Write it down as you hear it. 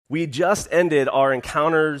We just ended our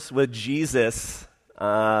Encounters with Jesus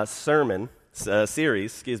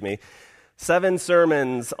series, 7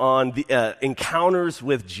 sermons on the Encounters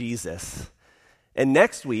with Jesus. And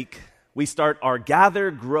next week, we start our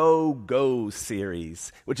Gather, Grow, Go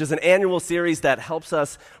series, which is an annual series that helps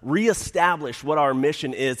us reestablish what our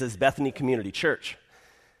mission is as Bethany Community Church.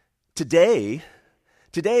 Today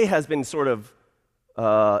has been sort of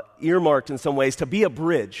earmarked in some ways to be a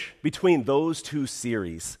bridge between those two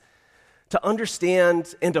series, to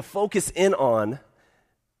understand and to focus in on,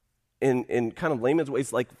 in kind of layman's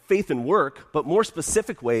ways, like faith and work, but more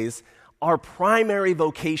specific ways, our primary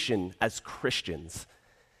vocation as Christians.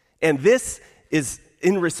 And this is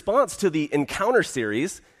in response to the Encounter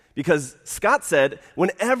series, because Scott said,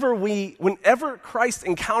 whenever Christ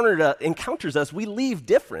encounters us, we leave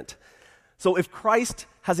different. So if Christ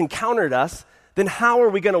has encountered us, then how are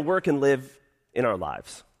we going to work and live in our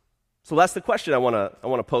lives? So that's the question I want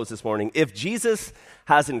to pose this morning. If Jesus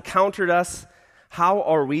has encountered us, how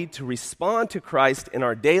are we to respond to Christ in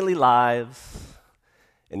our daily lives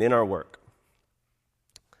and in our work?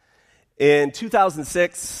 In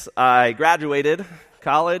 2006, I graduated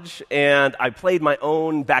college and I played my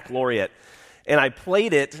own baccalaureate. And I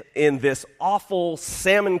played it in this awful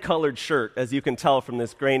salmon-colored shirt, as you can tell from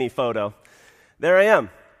this grainy photo. There I am.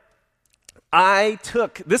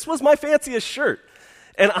 This was my fanciest shirt.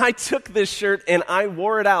 And I took this shirt and I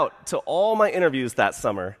wore it out to all my interviews that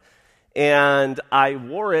summer. And I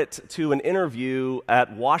wore it to an interview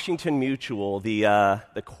at Washington Mutual,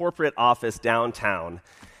 the corporate office downtown.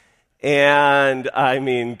 And I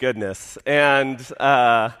mean, goodness. And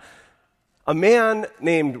a man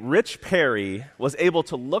named Rich Perry was able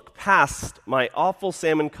to look past my awful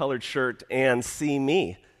salmon-colored shirt and see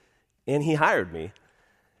me. And he hired me.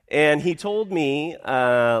 And he told me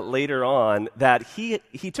later on that he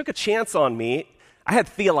took a chance on me. I had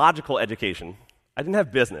theological education. I didn't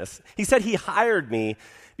have business. He said he hired me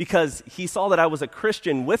because he saw that I was a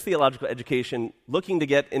Christian with theological education looking to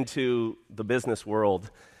get into the business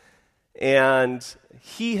world. And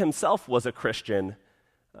he himself was a Christian,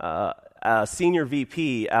 a senior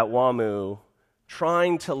VP at WAMU,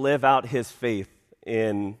 trying to live out his faith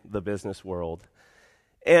in the business world.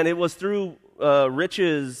 And it was through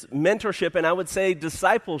Rich's mentorship and I would say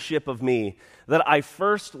discipleship of me that I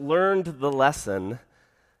first learned the lesson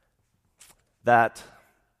that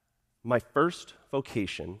my first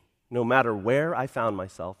vocation, no matter where I found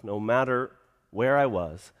myself, no matter where I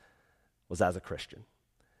was as a Christian.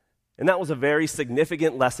 And that was a very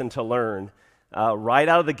significant lesson to learn right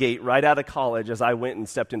out of the gate, right out of college, as I went and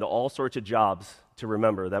stepped into all sorts of jobs, to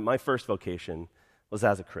remember that my first vocation was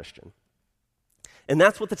as a Christian. And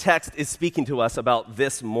that's what the text is speaking to us about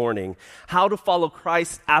this morning. How to follow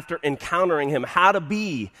Christ after encountering him. How to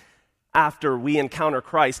be after we encounter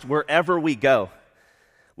Christ wherever we go.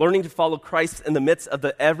 Learning to follow Christ in the midst of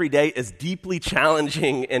the everyday is deeply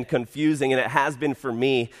challenging and confusing, and it has been for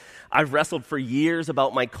me. I've wrestled for years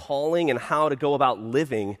about my calling and how to go about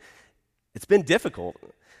living. It's been difficult.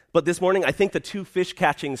 But this morning, I think the 2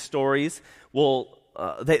 fish-catching stories will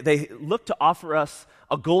they look to offer us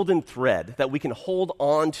a golden thread that we can hold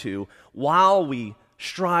on to while we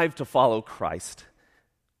strive to follow Christ.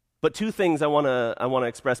 But 2 things I want to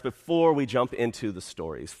express before we jump into the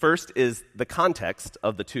stories. First is the context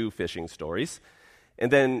of the 2 fishing stories. And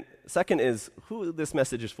then second is who this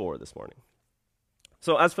message is for this morning.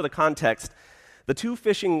 So as for the context, the 2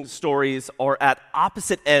 fishing stories are at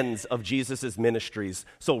opposite ends of Jesus' ministries.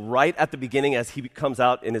 So right at the beginning as he comes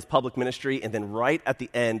out in his public ministry, and then right at the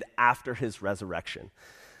end after his resurrection.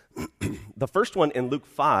 The first one in Luke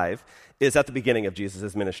 5 is at the beginning of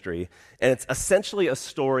Jesus' ministry, and it's essentially a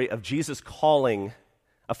story of Jesus calling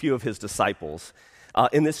a few of his disciples.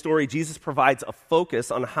 In this story, Jesus provides a focus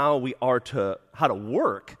on how to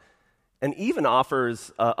work, and even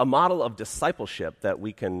offers a model of discipleship that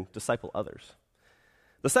we can disciple others.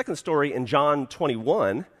 The second story in John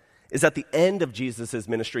 21 is at the end of Jesus'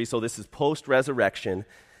 ministry, so this is post-resurrection,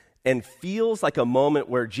 and feels like a moment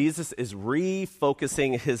where Jesus is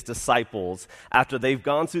refocusing his disciples after they've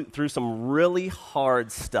gone through some really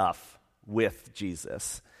hard stuff with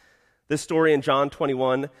Jesus. This story in John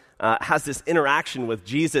 21 has this interaction with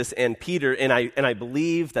Jesus and Peter, and I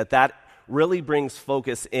believe that really brings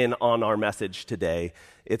focus in on our message today.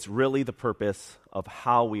 It's really the purpose of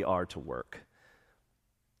how we are to work.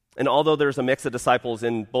 And although there's a mix of disciples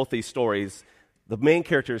in both these stories, the main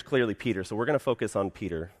character is clearly Peter, so we're going to focus on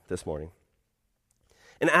Peter this morning.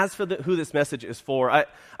 And as for who this message is for,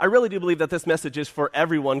 I really do believe that this message is for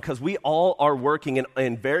everyone because we all are working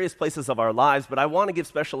in various places of our lives, but I want to give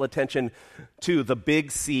special attention to the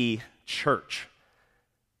Big C church.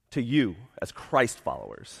 to you as Christ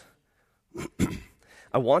followers.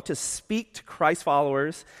 I want to speak to Christ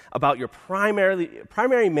followers about your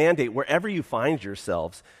primary mandate wherever you find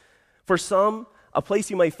yourselves. For some, a place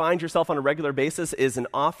you may find yourself on a regular basis is an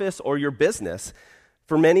office or your business.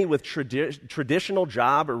 For many with traditional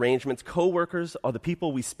job arrangements, coworkers are the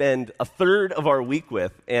people we spend a third of our week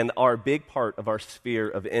with and are a big part of our sphere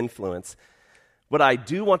of influence. What I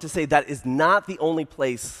do want to say, that is not the only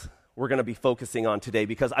place we're going to be focusing on today,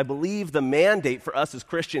 because I believe the mandate for us as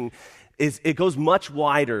Christian it goes much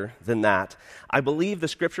wider than that. I believe the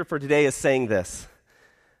scripture for today is saying this: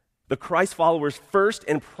 the Christ followers' first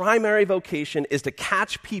and primary vocation is to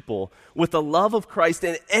catch people with the love of Christ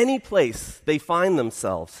in any place they find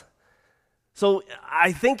themselves. So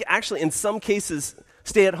I think actually in some cases,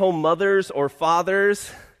 stay-at-home mothers or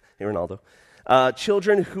fathers, hey Ronaldo,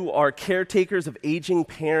 children who are caretakers of aging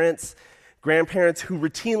parents, grandparents who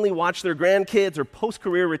routinely watch their grandkids, or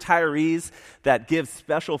post-career retirees that give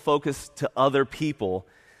special focus to other people.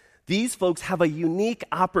 These folks have a unique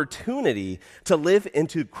opportunity to live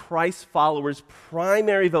into Christ followers'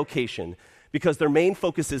 primary vocation because their main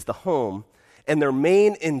focus is the home and their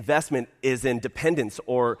main investment is in dependence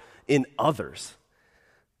or in others.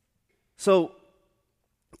 So,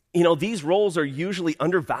 these roles are usually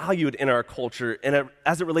undervalued in our culture, and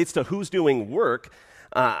as it relates to who's doing work,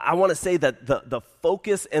 I want to say that the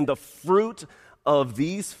focus and the fruit of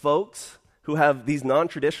these folks who have these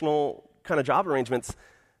non-traditional kind of job arrangements,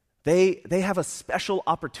 they have a special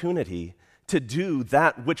opportunity to do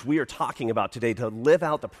that which we are talking about today, to live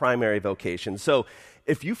out the primary vocation. So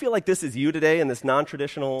if you feel like this is you today in this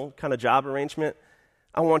non-traditional kind of job arrangement,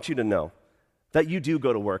 I want you to know that you do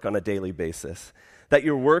go to work on a daily basis, that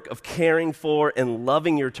your work of caring for and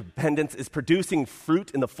loving your dependents is producing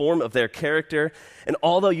fruit in the form of their character. And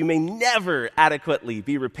although you may never adequately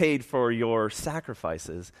be repaid for your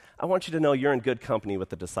sacrifices, I want you to know you're in good company with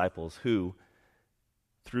the disciples who,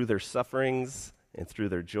 through their sufferings and through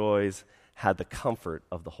their joys, had the comfort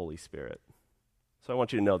of the Holy Spirit. So I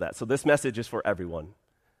want you to know that. So this message is for everyone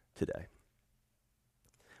today.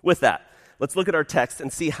 With that, let's look at our text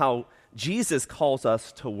and see how Jesus calls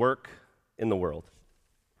us to work in the world.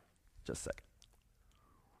 Just a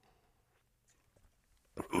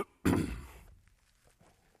second.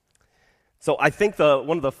 So I think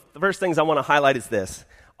one of the first things I want to highlight is this: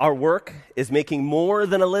 our work is making more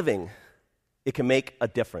than a living. It can make a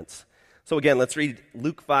difference. So again, let's read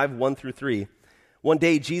Luke 5, 1 through 3. One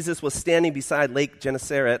day, Jesus was standing beside Lake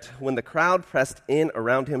Gennesaret when the crowd pressed in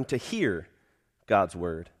around him to hear God's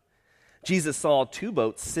word. Jesus saw 2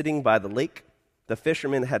 boats sitting by the lake. The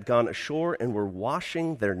fishermen had gone ashore and were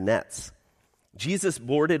washing their nets. Jesus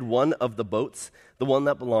boarded one of the boats, the one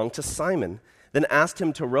that belonged to Simon, then asked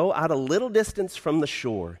him to row out a little distance from the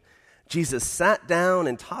shore. Jesus sat down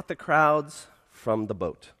and taught the crowds from the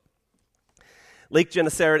boat. Lake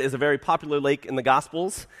Gennesaret is a very popular lake in the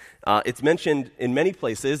Gospels. It's mentioned in many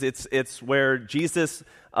places. It's where Jesus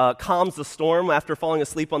calms the storm after falling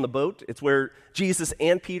asleep on the boat. It's where Jesus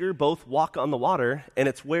and Peter both walk on the water, and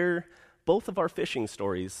it's where both of our fishing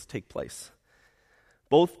stories take place.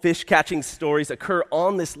 Both fish-catching stories occur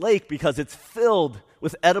on this lake because it's filled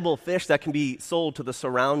with edible fish that can be sold to the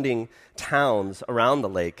surrounding towns around the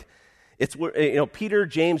lake. It's where Peter,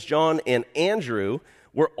 James, John, and Andrew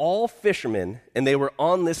were all fishermen, and they were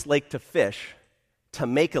on this lake to fish to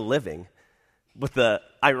make a living. But the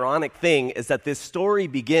ironic thing is that this story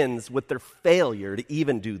begins with their failure to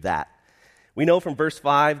even do that. We know from verse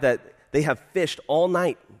 5 that they have fished all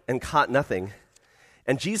night and caught nothing.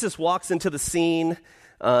 And Jesus walks into the scene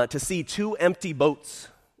to see 2 empty boats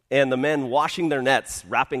and the men washing their nets,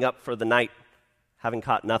 wrapping up for the night, having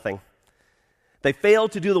caught nothing. They fail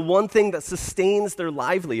to do the one thing that sustains their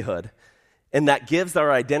livelihood and that gives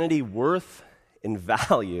our identity worth and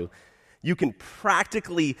value. You can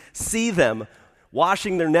practically see them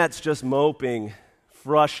washing their nets, just moping,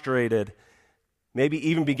 frustrated, maybe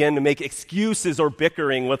even begin to make excuses or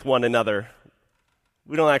bickering with one another.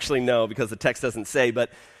 We don't actually know because the text doesn't say, but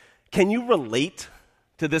can you relate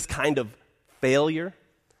to this kind of failure?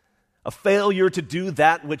 A failure to do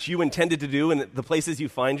that which you intended to do in the places you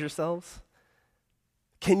find yourselves?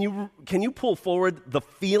 Can you pull forward the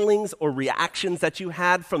feelings or reactions that you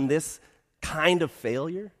had from this kind of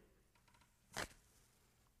failure?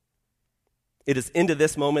 It is into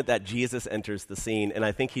this moment that Jesus enters the scene, and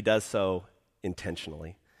I think he does so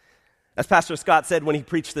intentionally. As Pastor Scott said when he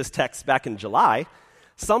preached this text back in July,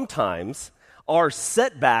 sometimes our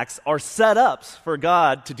setbacks are setups for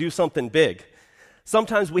God to do something big.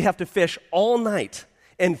 Sometimes we have to fish all night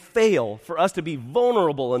and fail for us to be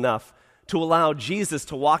vulnerable enough to allow Jesus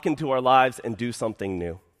to walk into our lives and do something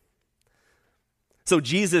new. So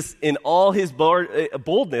Jesus, in all his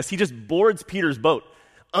boldness, he just boards Peter's boat,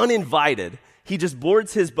 uninvited. He just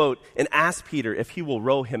boards his boat and asks Peter if he will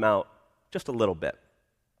row him out just a little bit.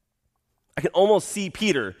 I can almost see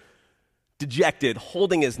Peter, dejected,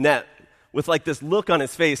 holding his net with like this look on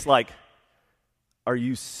his face like, are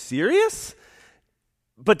you serious?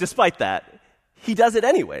 But despite that, he does it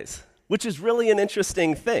anyways, which is really an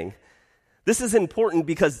interesting thing. This is important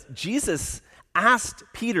because Jesus asked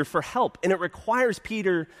Peter for help, and it requires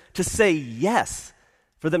Peter to say yes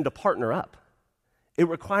for them to partner up. It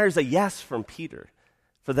requires a yes from Peter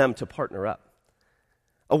for them to partner up.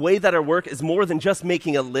 A way that our work is more than just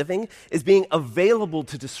making a living is being available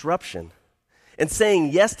to disruption and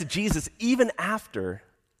saying yes to Jesus even after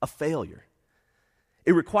a failure.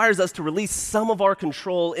 It requires us to release some of our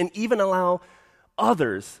control and even allow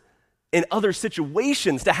others in other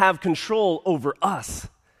situations to have control over us.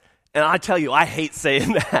 And I tell you, I hate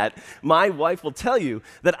saying that. My wife will tell you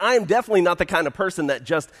that I am definitely not the kind of person that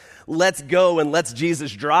just lets go and lets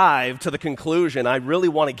Jesus drive to the conclusion. I really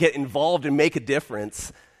want to get involved and make a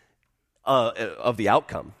difference of the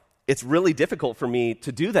outcome. It's really difficult for me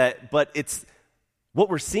to do that, but it's what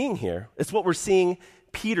we're seeing here. It's what we're seeing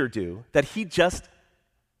Peter do, that he just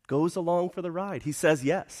goes along for the ride. He says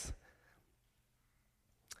yes.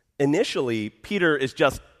 Initially, Peter is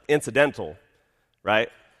just incidental, right?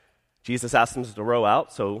 Jesus asked him to row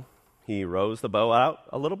out, so he rows the boat out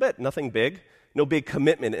a little bit. Nothing big, no big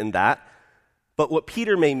commitment in that. But what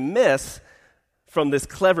Peter may miss from this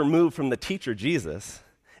clever move from the teacher Jesus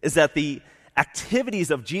is that the activities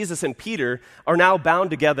of Jesus and Peter are now bound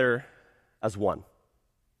together as one.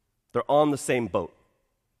 They're on the same boat,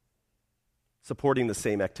 supporting the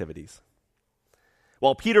same activities.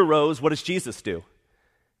 While Peter rows, what does Jesus do?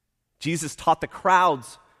 Jesus taught the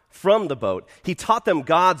crowds from the boat. He taught them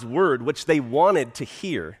God's word, which they wanted to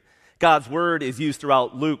hear. God's word is used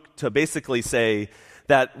throughout Luke to basically say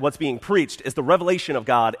that what's being preached is the revelation of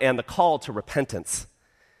God and the call to repentance.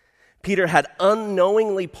 Peter had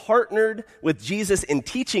unknowingly partnered with Jesus in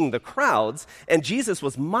teaching the crowds, and Jesus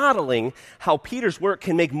was modeling how Peter's work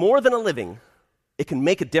can make more than a living. It can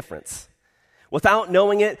make a difference. Without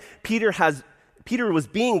knowing it, Peter was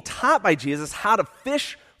being taught by Jesus how to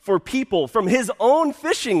fish for people from his own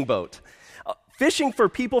fishing boat, fishing for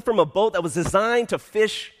people from a boat that was designed to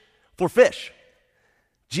fish for fish.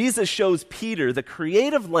 Jesus shows Peter the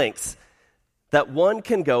creative lengths that one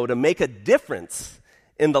can go to make a difference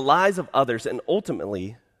in the lives of others and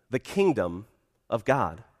ultimately the kingdom of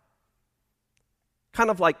God. Kind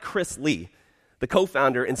of like Chris Lee, the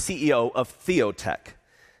co-founder and CEO of Theotech.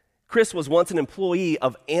 Chris was once an employee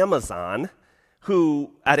of Amazon,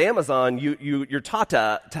 who at Amazon, you're taught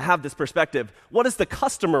to have this perspective. What does the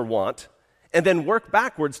customer want? And then work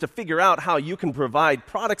backwards to figure out how you can provide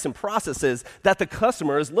products and processes that the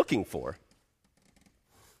customer is looking for.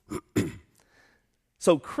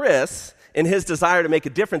 So Chris, in his desire to make a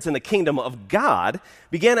difference in the kingdom of God,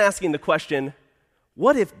 began asking the question,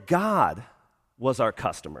 what if God was our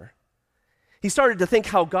customer? He started to think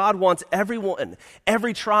how God wants everyone,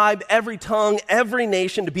 every tribe, every tongue, every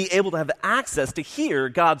nation to be able to have access to hear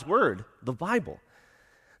God's word, the Bible.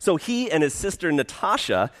 So he and his sister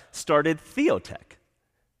Natasha started Theotech.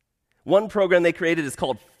 One program they created is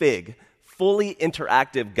called FIG, Fully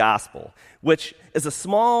Interactive Gospel, which is a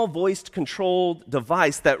small voice-controlled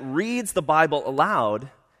device that reads the Bible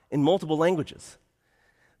aloud in multiple languages.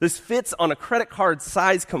 This fits on a credit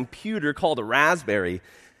card-sized computer called a Raspberry.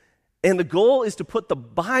 And the goal is to put the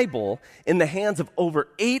Bible in the hands of over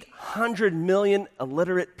 800 million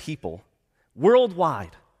illiterate people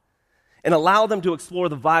worldwide and allow them to explore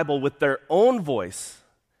the Bible with their own voice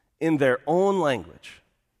in their own language.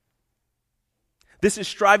 This is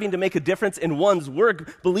striving to make a difference in one's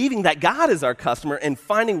work, believing that God is our customer and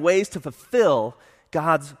finding ways to fulfill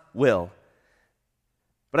God's will.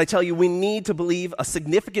 But I tell you, we need to believe a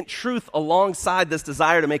significant truth alongside this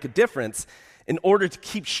desire to make a difference in order to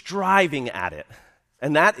keep striving at it.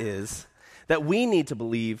 And that is that we need to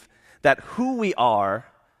believe that who we are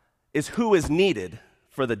is who is needed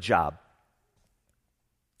for the job.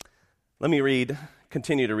 Let me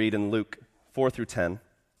continue to read in Luke 4 through 10.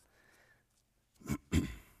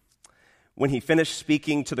 When he finished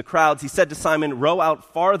speaking to the crowds, he said to Simon, "Row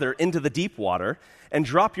out farther into the deep water and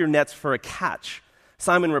drop your nets for a catch."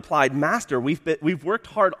 Simon replied, "Master, we've worked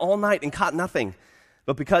hard all night and caught nothing.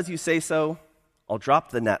 But because you say so, I'll drop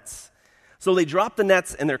the nets." So they dropped the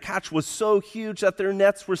nets, and their catch was so huge that their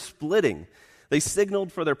nets were splitting. They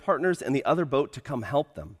signaled for their partners in the other boat to come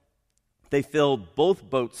help them. They filled both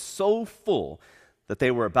boats so full that they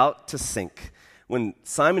were about to sink. When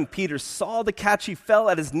Simon Peter saw the catch, he fell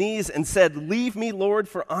at his knees and said, "Leave me, Lord,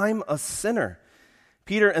 for I'm a sinner."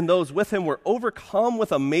 Peter and those with him were overcome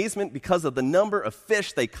with amazement because of the number of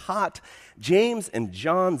fish they caught. James and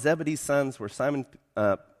John, Zebedee's sons, were Simon's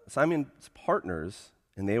partners,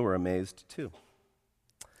 and they were amazed too.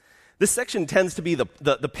 This section tends to be the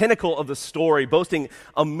pinnacle of the story, boasting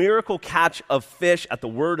a miracle catch of fish at the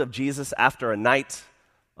word of Jesus after a night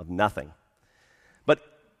of nothing. But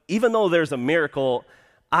even though there's a miracle,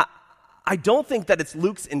 I don't think that it's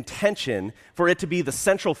Luke's intention for it to be the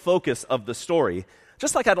central focus of the story.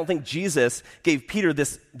 Just like I don't think Jesus gave Peter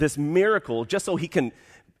this miracle just so he can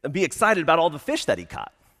be excited about all the fish that he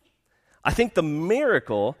caught. I think the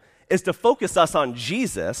miracle is to focus us on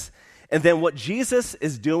Jesus and then what Jesus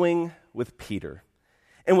is doing with Peter.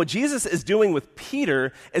 And what Jesus is doing with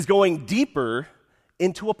Peter is going deeper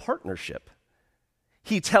into a partnership.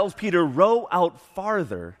 He tells Peter, row out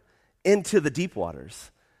farther into the deep waters.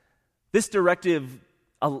 This directive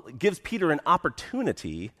gives Peter an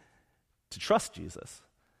opportunity to trust Jesus.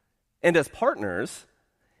 And as partners,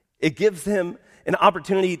 it gives him an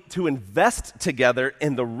opportunity to invest together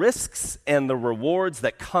in the risks and the rewards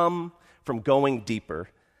that come from going deeper.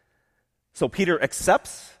 So Peter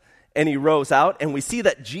accepts and he rows out, and we see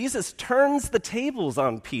that Jesus turns the tables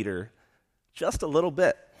on Peter just a little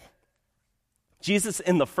bit. Jesus,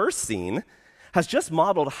 in the first scene, has just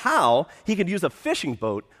modeled how he could use a fishing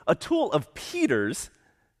boat, a tool of Peter's,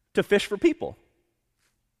 to fish for people.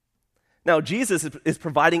 Now, Jesus is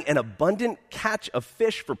providing an abundant catch of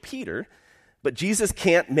fish for Peter, but Jesus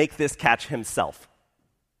can't make this catch himself.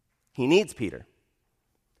 He needs Peter.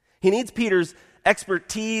 He needs Peter's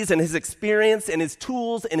expertise and his experience and his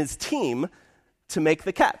tools and his team to make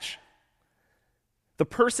the catch. The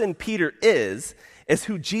person Peter is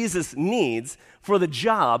who Jesus needs for the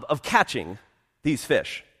job of catching these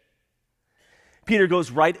fish. Peter goes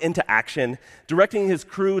right into action, directing his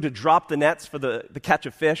crew to drop the nets for the catch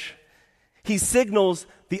of fish. He signals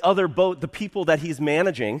the other boat, the people that he's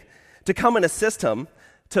managing, to come and assist him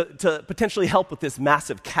to potentially help with this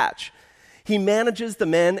massive catch. He manages the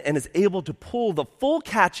men and is able to pull the full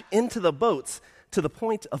catch into the boats to the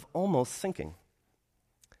point of almost sinking.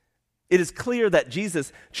 It is clear that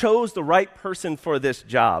Jesus chose the right person for this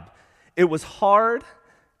job. It was hard,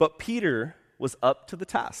 but Peter was up to the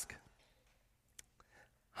task.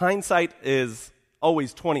 Hindsight is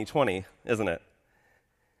always 20/20, isn't it?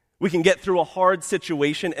 We can get through a hard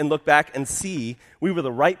situation and look back and see we were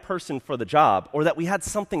the right person for the job, or that we had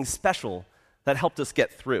something special that helped us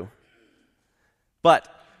get through. But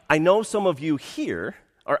I know some of you here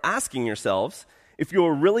are asking yourselves if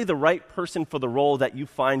you're really the right person for the role that you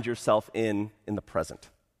find yourself in the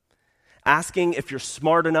present. Asking if you're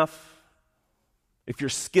smart enough, if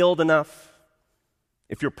you're skilled enough,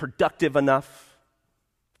 if you're productive enough,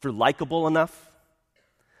 if you're likable enough.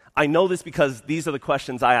 I know this because these are the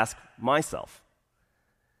questions I ask myself.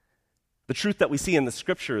 The truth that we see in the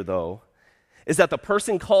scripture, though, is that the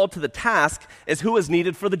person called to the task is who is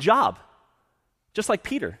needed for the job, just like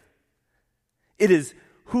Peter. It is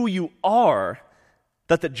who you are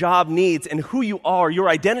that the job needs, and who you are, your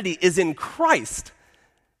identity is in Christ.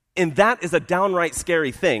 And that is a downright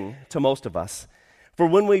scary thing to most of us. For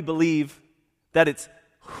when we believe that it's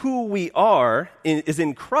who we are is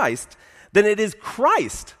in Christ, then it is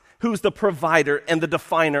Christ who's the provider and the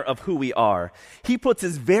definer of who we are. He puts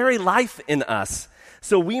his very life in us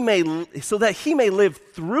so that he may live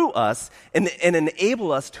through us and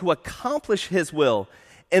enable us to accomplish his will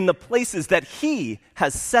in the places that he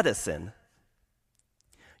has set us in.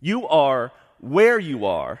 You are where you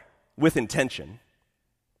are with intention.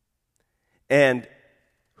 And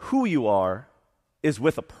who you are is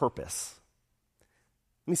with a purpose.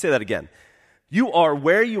 Let me say that again. You are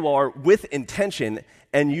where you are with intention,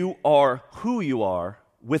 and you are who you are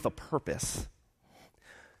with a purpose.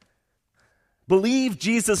 Believe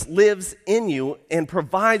Jesus lives in you and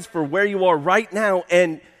provides for where you are right now,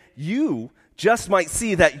 and you just might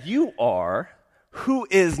see that you are who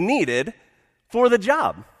is needed for the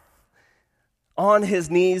job. On his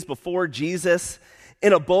knees before Jesus,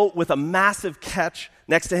 in a boat with a massive catch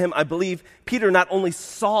next to him, I believe Peter not only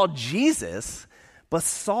saw Jesus, but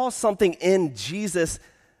saw something in Jesus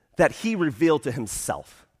that he revealed to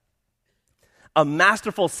himself. A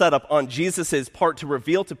masterful setup on Jesus' part to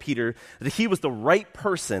reveal to Peter that he was the right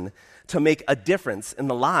person to make a difference in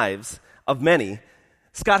the lives of many.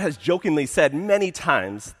 Scott has jokingly said many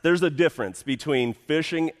times, there's a difference between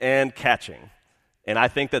fishing and catching. And I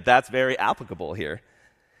think that that's very applicable here.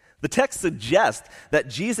 The text suggests that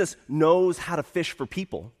Jesus knows how to fish for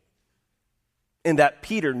people, and that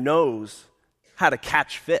Peter knows how to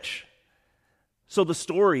catch fish. So the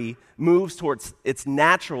story moves towards its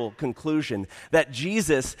natural conclusion that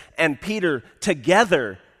Jesus and Peter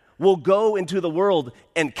together will go into the world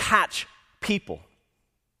and catch people.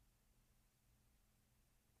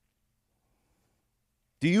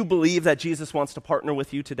 Do you believe that Jesus wants to partner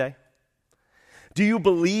with you today? Do you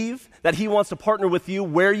believe that he wants to partner with you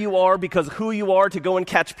where you are because of who you are to go and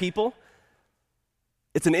catch people?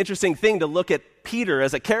 It's an interesting thing to look at Peter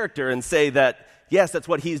as a character and say that, yes, that's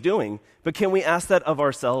what he's doing. But can we ask that of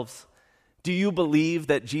ourselves? Do you believe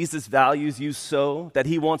that Jesus values you so that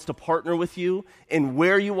he wants to partner with you in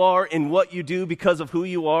where you are, in what you do because of who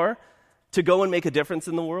you are, to go and make a difference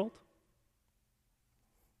in the world?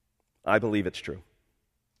 I believe it's true.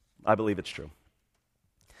 I believe it's true.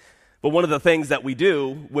 But one of the things that we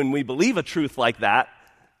do when we believe a truth like that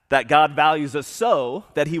God values us so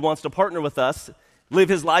that he wants to partner with us, live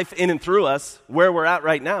his life in and through us, where we're at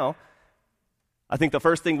right now, I think the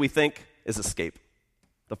first thing we think is escape.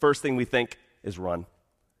 The first thing we think is run.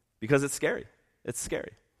 Because it's scary. It's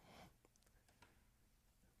scary.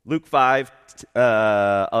 Luke 5,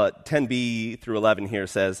 10b through 11 here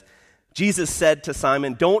says, Jesus said to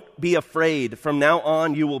Simon, "Don't be afraid. From now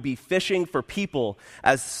on you will be fishing for people."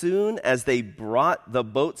 As soon as they brought the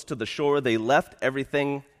boats to the shore, they left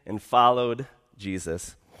everything and followed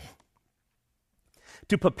Jesus.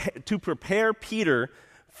 To prepare Peter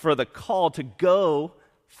for the call to go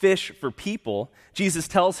fish for people, Jesus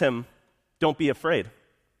tells him, "Don't be afraid."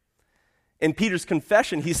 In Peter's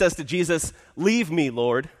confession, he says to Jesus, "Leave me,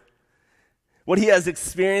 Lord." What he has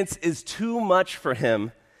experienced is too much for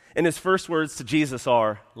him. And his first words to Jesus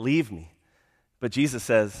are, "Leave me." But Jesus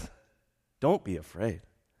says, "Don't be afraid."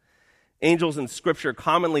 Angels in Scripture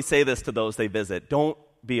commonly say this to those they visit, "Don't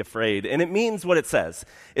be afraid." And it means what it says.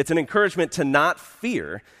 It's an encouragement to not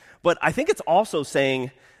fear, but I think it's also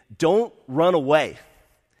saying, don't run away.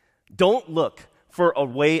 Don't look for a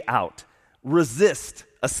way out. Resist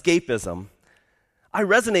escapism. I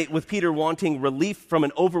resonate with Peter wanting relief from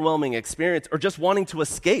an overwhelming experience or just wanting to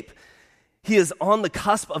escape. He is on the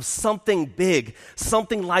cusp of something big,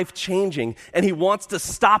 something life-changing, and he wants to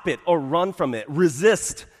stop it or run from it.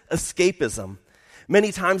 Resist escapism.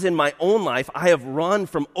 Many times in my own life, I have run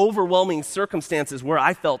from overwhelming circumstances where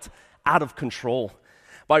I felt out of control.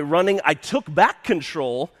 By running, I took back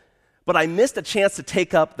control, but I missed a chance to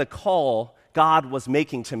take up the call God was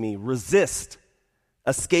making to me. Resist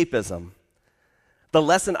escapism. The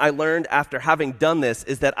lesson I learned after having done this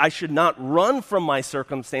is that I should not run from my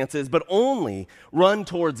circumstances, but only run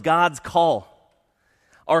towards God's call.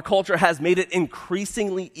 Our culture has made it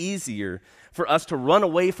increasingly easier for us to run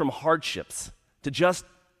away from hardships, to just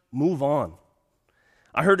move on.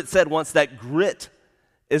 I heard it said once that grit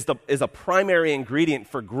is a primary ingredient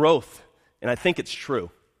for growth, and I think it's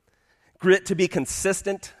true. Grit to be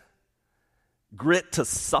consistent, grit to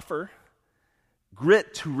suffer,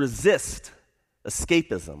 grit to resist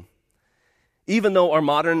escapism, even though our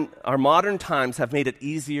modern times have made it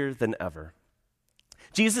easier than ever.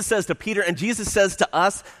 Jesus says to Peter, and Jesus says to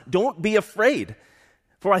us, "Don't be afraid."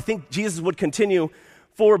 For I think Jesus would continue,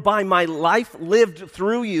 "For by my life lived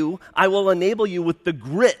through you, I will enable you with the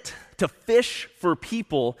grit to fish for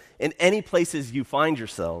people in any places you find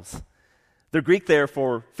yourselves." The Greek there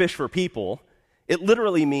for fish for people, it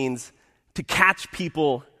literally means to catch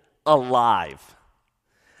people alive.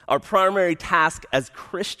 Our primary task as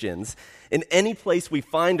Christians in any place we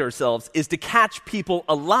find ourselves is to catch people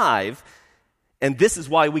alive, and this is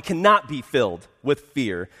why we cannot be filled with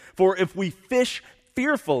fear. For if we fish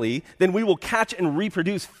fearfully, then we will catch and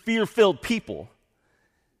reproduce fear-filled people.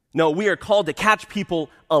 No, we are called to catch people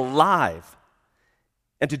alive.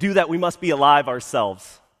 And to do that, we must be alive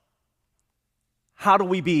ourselves. How do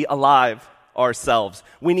we be alive ourselves?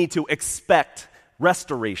 We need to expect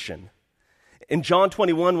restoration. In John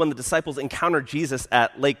 21, when the disciples encountered Jesus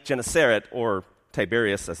at Lake Gennesaret, or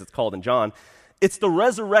Tiberias as it's called in John, it's the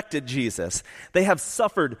resurrected Jesus. They have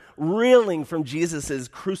suffered reeling from Jesus'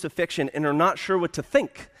 crucifixion and are not sure what to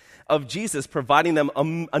think of Jesus providing them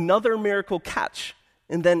another miracle catch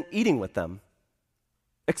and then eating with them.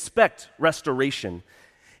 Expect restoration.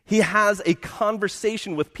 He has a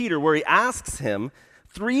conversation with Peter where he asks him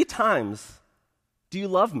 3 times, "Do you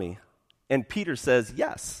love me?" And Peter says,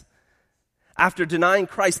 "Yes." After denying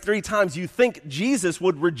Christ 3 times, you think Jesus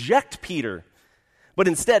would reject Peter. But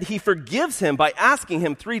instead, he forgives him by asking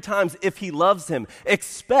him 3 times if he loves him.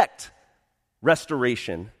 Expect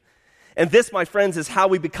restoration. And this, my friends, is how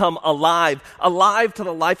we become alive to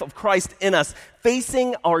the life of Christ in us,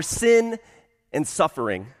 facing our sin and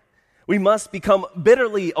suffering. We must become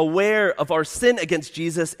bitterly aware of our sin against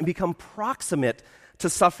Jesus and become proximate to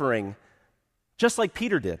suffering, just like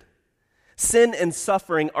Peter did. Sin and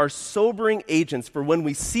suffering are sobering agents for when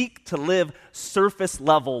we seek to live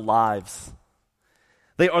surface-level lives.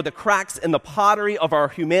 They are the cracks in the pottery of our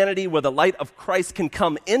humanity where the light of Christ can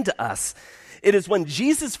come into us. It is when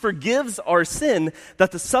Jesus forgives our sin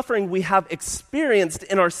that the suffering we have experienced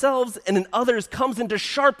in ourselves and in others comes into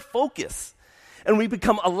sharp focus. And we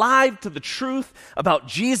become alive to the truth about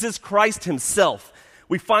Jesus Christ himself.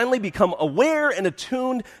 We finally become aware and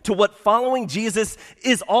attuned to what following Jesus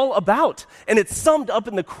is all about. And it's summed up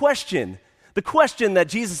in the question that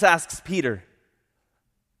Jesus asks Peter,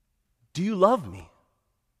 do you love me?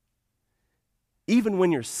 Even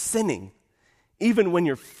when you're sinning, even when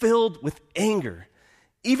you're filled with anger,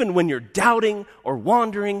 even when you're doubting or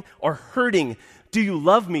wandering or hurting, do you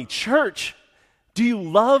love me, church? Do you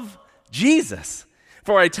love Jesus?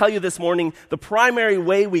 For I tell you this morning, the primary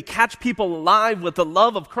way we catch people alive with the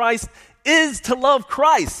love of Christ is to love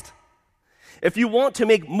Christ. If you want to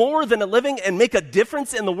make more than a living and make a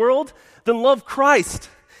difference in the world, then love Christ.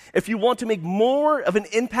 If you want to make more of an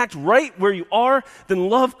impact right where you are, then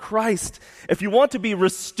love Christ. If you want to be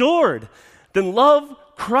restored, then love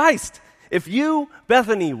Christ. If you,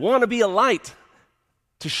 Bethany, want to be a light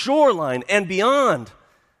to Shoreline and beyond,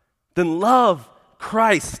 then love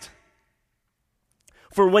Christ.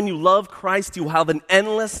 For when you love Christ, you have an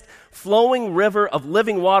endless, flowing river of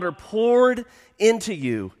living water poured into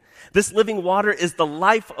you. This living water is the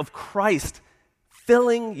life of Christ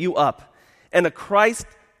filling you up. And a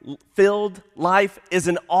Christ-filled life is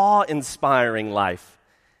an awe-inspiring life.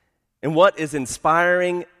 And what is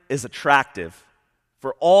inspiring is attractive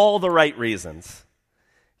for all the right reasons.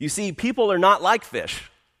 You see, people are not like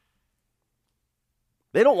fish.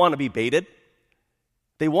 They don't want to be baited.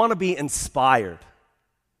 They want to be inspired.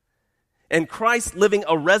 And Christ living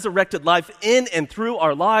a resurrected life in and through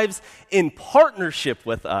our lives in partnership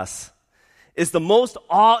with us is the most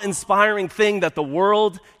awe-inspiring thing that the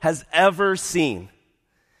world has ever seen.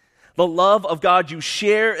 The love of God you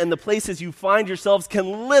share and the places you find yourselves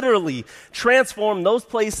can literally transform those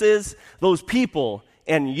places, those people,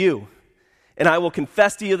 and you. And I will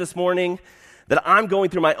confess to you this morning that I'm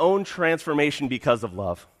going through my own transformation because of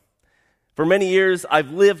love. For many years,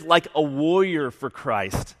 I've lived like a warrior for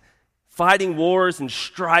Christ, fighting wars and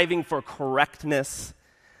striving for correctness.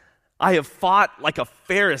 I have fought like a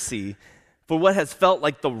Pharisee for what has felt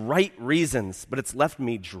like the right reasons, but it's left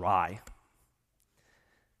me dry.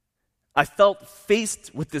 I felt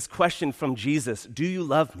faced with this question from Jesus, do you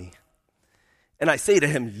love me? And I say to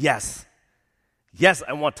him, yes. Yes,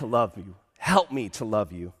 I want to love you. Help me to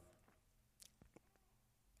love you.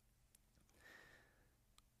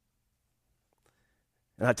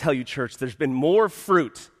 And I tell you, church, there's been more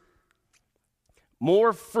fruit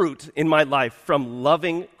in my life from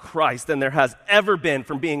loving Christ than there has ever been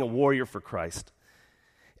from being a warrior for Christ.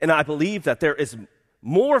 And I believe that there is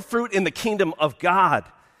more fruit in the kingdom of God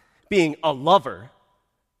being a lover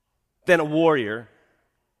than a warrior.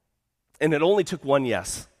 And it only took one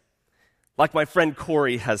yes. Like my friend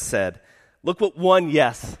Corey has said, look what one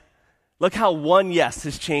yes, look how one yes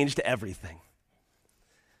has changed everything.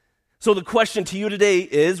 So the question to you today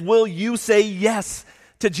is, will you say yes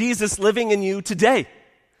to Jesus living in you today?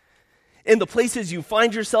 In the places you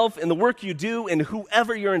find yourself, in the work you do, in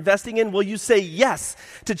whoever you're investing in, will you say yes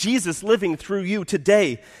to Jesus living through you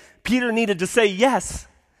today? Peter needed to say yes.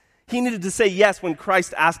 He needed to say yes when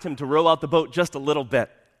Christ asked him to row out the boat just a little bit.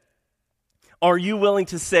 Are you willing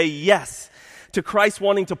to say yes to Christ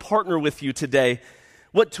wanting to partner with you today?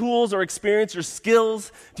 What tools or experience or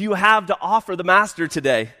skills do you have to offer the Master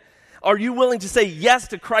today? Are you willing to say yes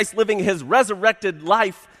to Christ living his resurrected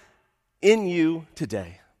life in you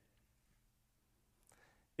today?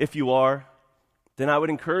 If you are, then I would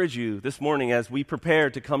encourage you this morning as we prepare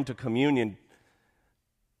to come to communion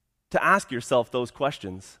to ask yourself those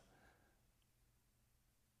questions.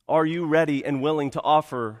 Are you ready and willing to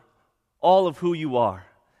offer all of who you are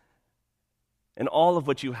and all of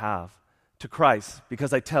what you have to Christ?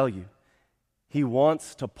 Because I tell you, he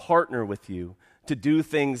wants to partner with you to do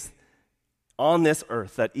things on this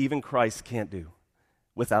earth that even Christ can't do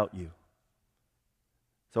without you.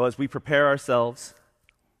 So as we prepare ourselves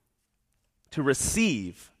to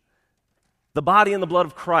receive the body and the blood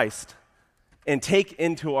of Christ and take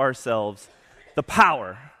into ourselves the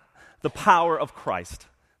power of Christ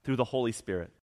through the Holy Spirit.